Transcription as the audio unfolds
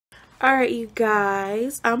Alright, you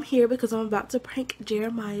guys, I'm here because I'm about to prank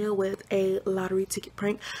Jeremiah with a lottery ticket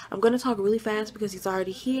prank. I'm going to talk really fast because he's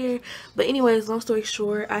already here. But anyways, long story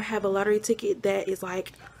short, I have a lottery ticket that is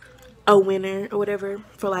like a winner or whatever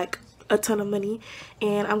for like a ton of money.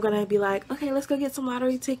 And I'm going to be like, okay, let's go get some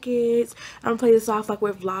lottery tickets. I'm going to play this off like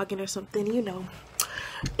we're vlogging or something, you know.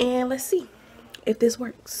 And let's see if this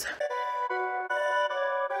works.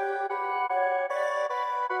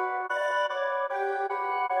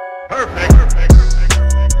 Perfect.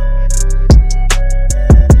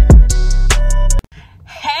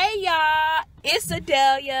 Hey y'all, it's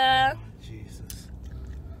Adelia. Jesus.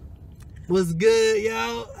 What's good,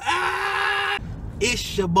 y'all?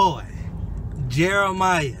 It's your boy,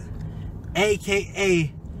 Jeremiah,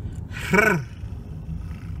 aka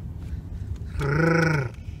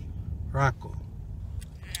Rocco,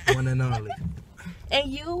 one and only. And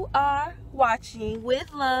you are watching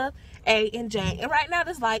With Love, A and J. And right now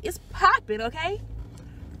this light is popping, okay?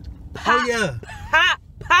 Oh yeah.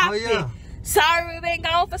 Popping. Oh yeah. Sorry we've been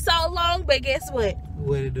gone for so long, but guess what?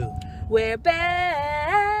 What it do? We're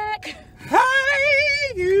back.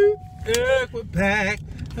 Hi, you. We're back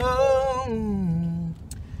home.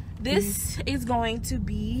 This is going to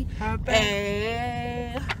be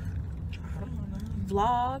a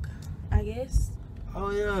vlog, I guess. Oh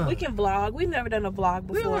yeah. We can vlog. We've never done a vlog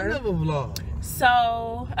We before. don't never vlog. So,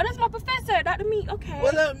 oh, that's my professor, Dr. Meat. Okay.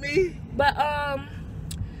 What up, me? But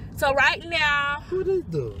so right now, Who this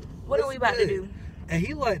dude? what are we about to do? And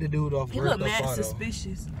he like to do it off. He look mad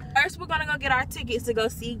suspicious. First, we're gonna go get our tickets to go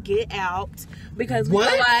see Get Out because we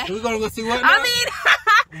feel like We're gonna go see what? Now? I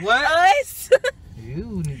mean, what? us.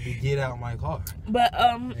 You need to get out my car. But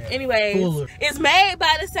anyways, Fuller. it's made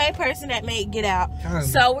by the same person that made Get Out. Kinda.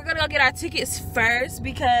 So we're gonna go get our tickets first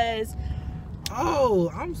because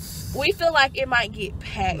we feel like it might get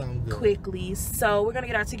packed quickly. So we're gonna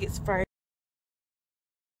get our tickets first.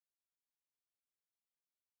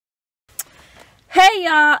 Hey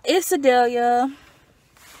y'all, it's Adelia.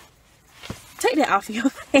 Take that off your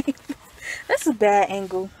face. That's a bad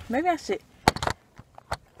angle. Maybe I should.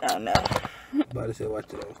 Oh no. About to say,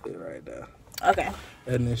 watch it on fit right now. Okay.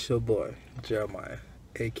 And it's your boy, Jeremiah,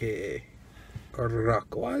 aka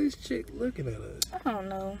Rocco. Why is this chick looking at us? I don't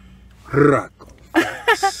know. Rocco.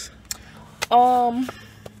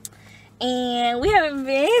 And we haven't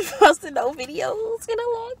been posting no videos in a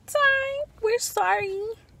long time. We're sorry.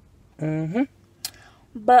 Mm-hmm.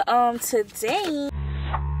 But today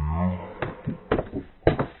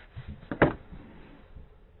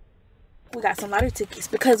we got some lottery tickets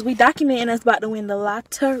because we documenting us about to win the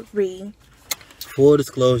lottery. Full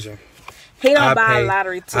disclosure. He don't buy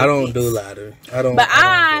lottery tickets. I don't do lottery. But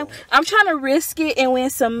I'm trying to risk it and win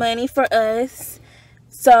some money for us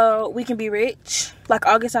so we can be rich. Like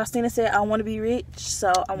August Alsina said, I want to be rich,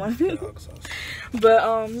 so I want to be.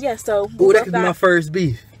 But yeah, so ooh, that could be my first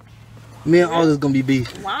beef. Me and August gonna be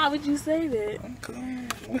beef. Why would you say that? Okay.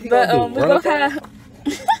 But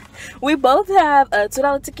we both have a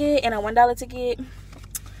 $2 ticket and a $1 ticket.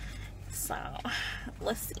 So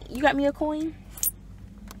let's see. You got me a coin?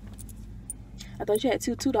 I thought you had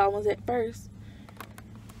two $2 ones at first.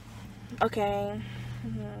 Okay.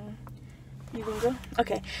 You can go.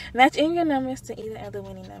 Okay. Match in your numbers to either of the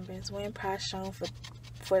winning numbers. Win prize shown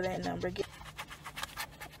for that number.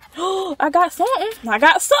 Oh, I got something. I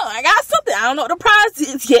got something. I don't know what the prize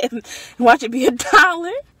is yet. Watch it be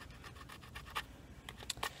 $1.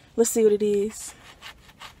 Let's see what it is.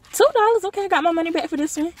 $2. Okay, I got my money back for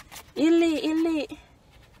this one. It lit.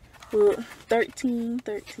 Look, 13.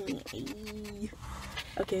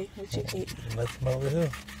 Okay, let's check it. Let's come over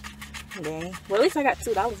here. Okay. Well, at least I got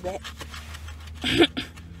 $2 back.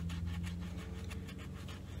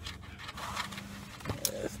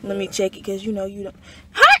 Let me check it because you know you don't.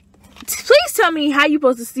 Please tell me how you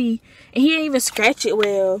supposed to see, and he didn't even scratch it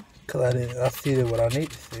well. Cause I see what I need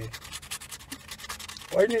to see.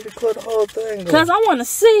 Why you need to clear the whole thing? Cause I want to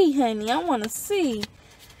see, honey. I want to see.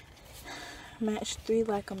 Match 3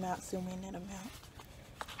 like amount. Zoom in that amount.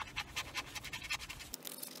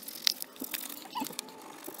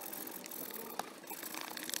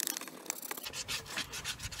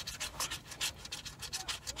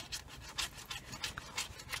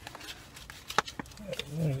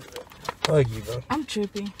 Fuck you, bro. I'm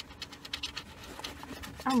trippy.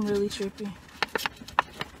 I'm really trippy.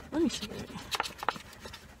 Let me check it.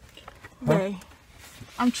 Okay.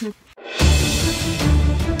 I'm trippy.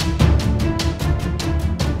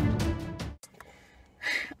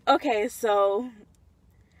 Okay, so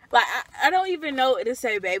like I don't even know what to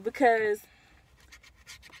say, babe, because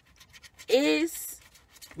it's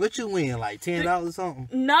What you win? Like $10 or something?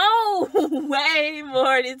 No, way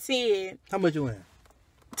more than 10. How much you win?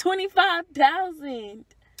 25,000.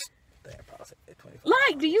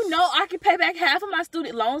 Like, do you know I can pay back half of my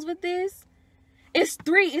student loans with this? It's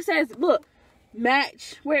 3. It says, look,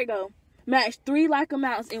 match. Where it go? Match 3 like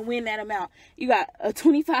amounts and win that amount. You got a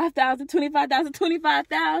 25,000, 25,000,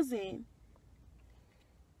 25,000.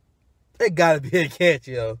 It gotta be a catch,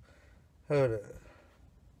 yo. Hold up.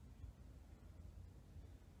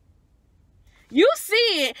 You see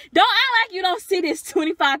it. Don't act like you don't see this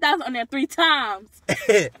 25,000 on there 3 times.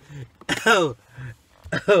 Hold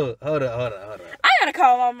on. I gotta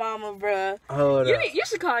call my mama, bruh. Hold up. You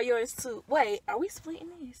should call yours too. Wait, are we splitting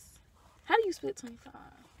this? How do you split 25?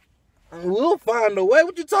 We'll find a way.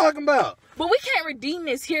 What you talking about? But we can't redeem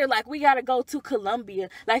this here. Like, we gotta go to Columbia.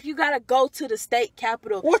 Like, you gotta go to the state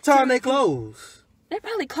capitol. What time they close? They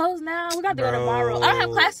probably close now. We got to go tomorrow. I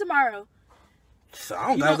have class tomorrow. So I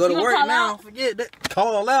don't gotta go to work now. Out? Forget that.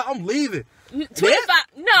 Call out. I'm leaving. 25.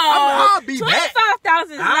 No. I'll be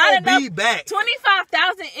 25,000 is back. not enough. I'll be back.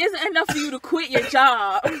 25,000 isn't enough for you to quit your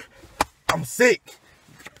job. I'm sick.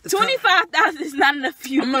 25,000 is not enough for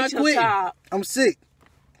you to quit your job. I'm sick.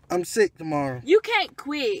 I'm sick tomorrow. You can't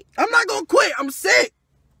quit. I'm not gonna quit. I'm sick.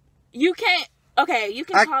 You can't. Okay, you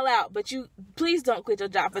can call out, but you please don't quit your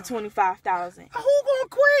job for 25,000. Who gonna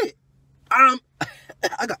quit?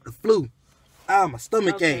 I got the flu. My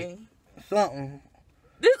stomach ache. Something.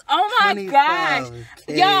 This, oh my gosh.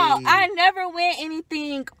 Y'all, I never win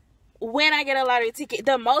anything when I get a lottery ticket.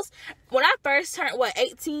 The most, when I first turned,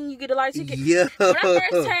 18, you get a lottery ticket? Yeah. When I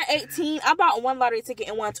first turned 18, I bought 1 lottery ticket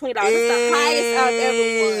and won $20. That's the highest I've ever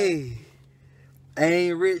won. I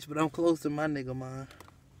ain't rich, but I'm close to my nigga mine.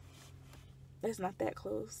 It's not that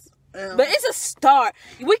close. But it's a start.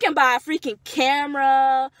 We can buy a freaking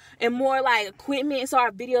camera and more like equipment so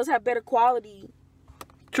our videos have better quality.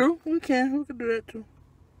 True, we can. We can do that too.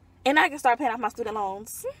 And I can start paying off my student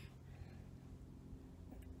loans.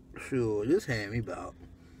 Sure, just hand me about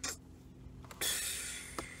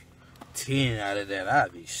 10 out of that.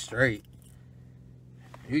 I'd be straight.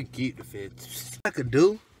 You can keep the 50. I could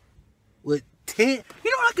do with 10. You know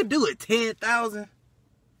what I could do with 10,000?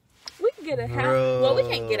 We can get a house. Well, we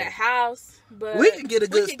can't get a house, but we can get a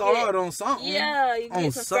good start on something. Yeah, you can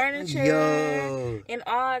get some furniture and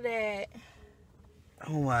all that.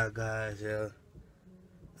 Oh my gosh, yo.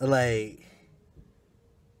 Like,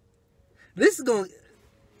 this is gonna,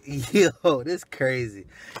 yo, this crazy.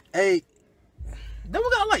 Hey, then we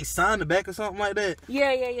gotta like sign the back or something like that.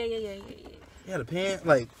 Yeah. Yeah, the pen,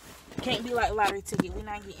 like. Can't be like lottery ticket. We're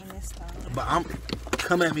not getting this stuff. But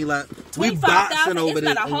come at me like we boxing over this.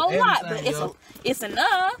 It's not a whole lot, but it's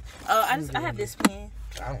enough. I have this pen.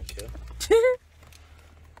 I don't care.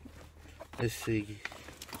 Let's see.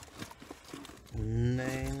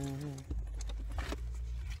 Name.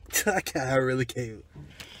 I really can't.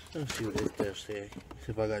 Let me see what this stuff says.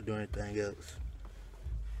 See if I gotta do anything else.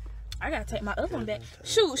 I gotta take my other one back.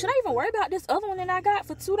 Shoot, should I even worry about this other one that I got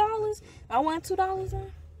for $2? I won $2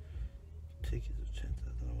 on. Tickets of 10,000.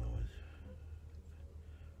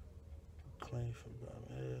 Claim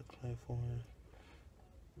for him.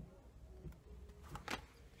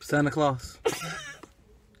 Santa Claus.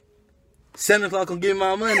 Santa Claus gonna give me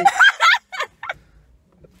my money.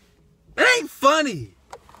 It ain't funny.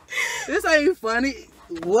 This ain't funny.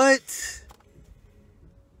 What?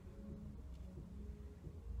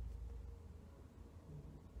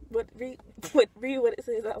 Read what it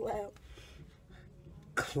says out loud.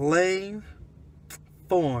 Claim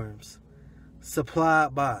forms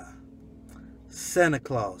supplied by Santa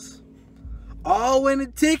Claus. All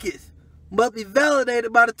winning tickets must be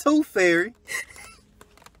validated by the Tooth Fairy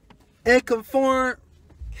and conform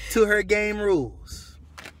to her game rules.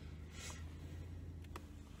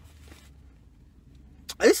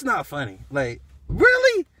 It's not funny. Like,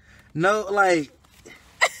 really? No, like.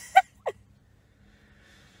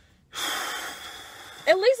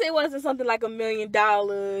 At least it wasn't something like $1 million.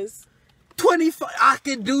 25. I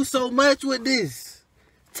can do so much with this.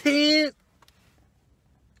 10.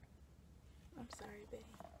 I'm sorry, babe.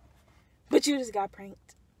 But you just got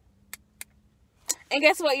pranked. And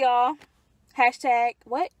guess what, y'all? Hashtag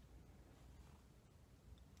what?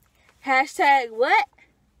 Hashtag what?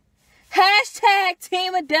 Hashtag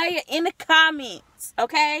Team Adalia in the comments.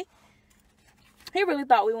 Okay? He really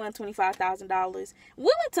thought we won $25,000.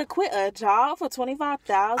 Willing to quit a job for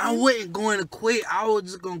 $25,000? I wasn't going to quit. I was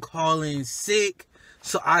just going to call in sick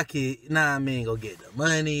so I could, go get the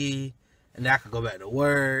money. And then I could go back to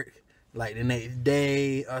work like the next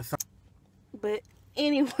day or something. But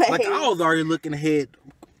anyway. Like I was already looking ahead.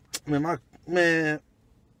 Man,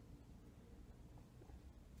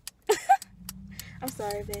 I'm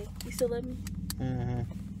sorry, babe. You still love me? Mm-hmm.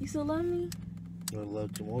 You still love me? I'd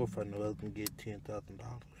love to more if I know I can get $10,000.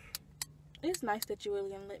 It's nice that you really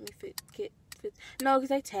gonna let me get 15. No, because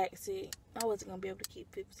they tax it. I wasn't gonna be able to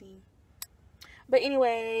keep 15. But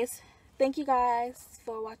anyways, thank you guys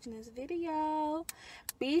for watching this video.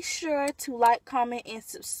 Be sure to like, comment, and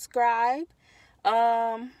subscribe.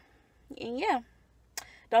 And yeah,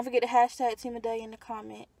 don't forget to hashtag Team Adalia in the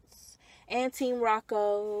comments, and Team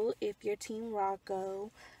Rocco if you're Team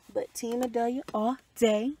Rocco. But Team Adalia all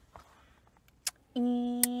day.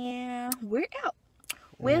 And we're out.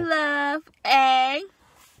 With love, A.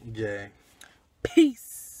 Jay.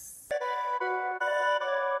 Peace.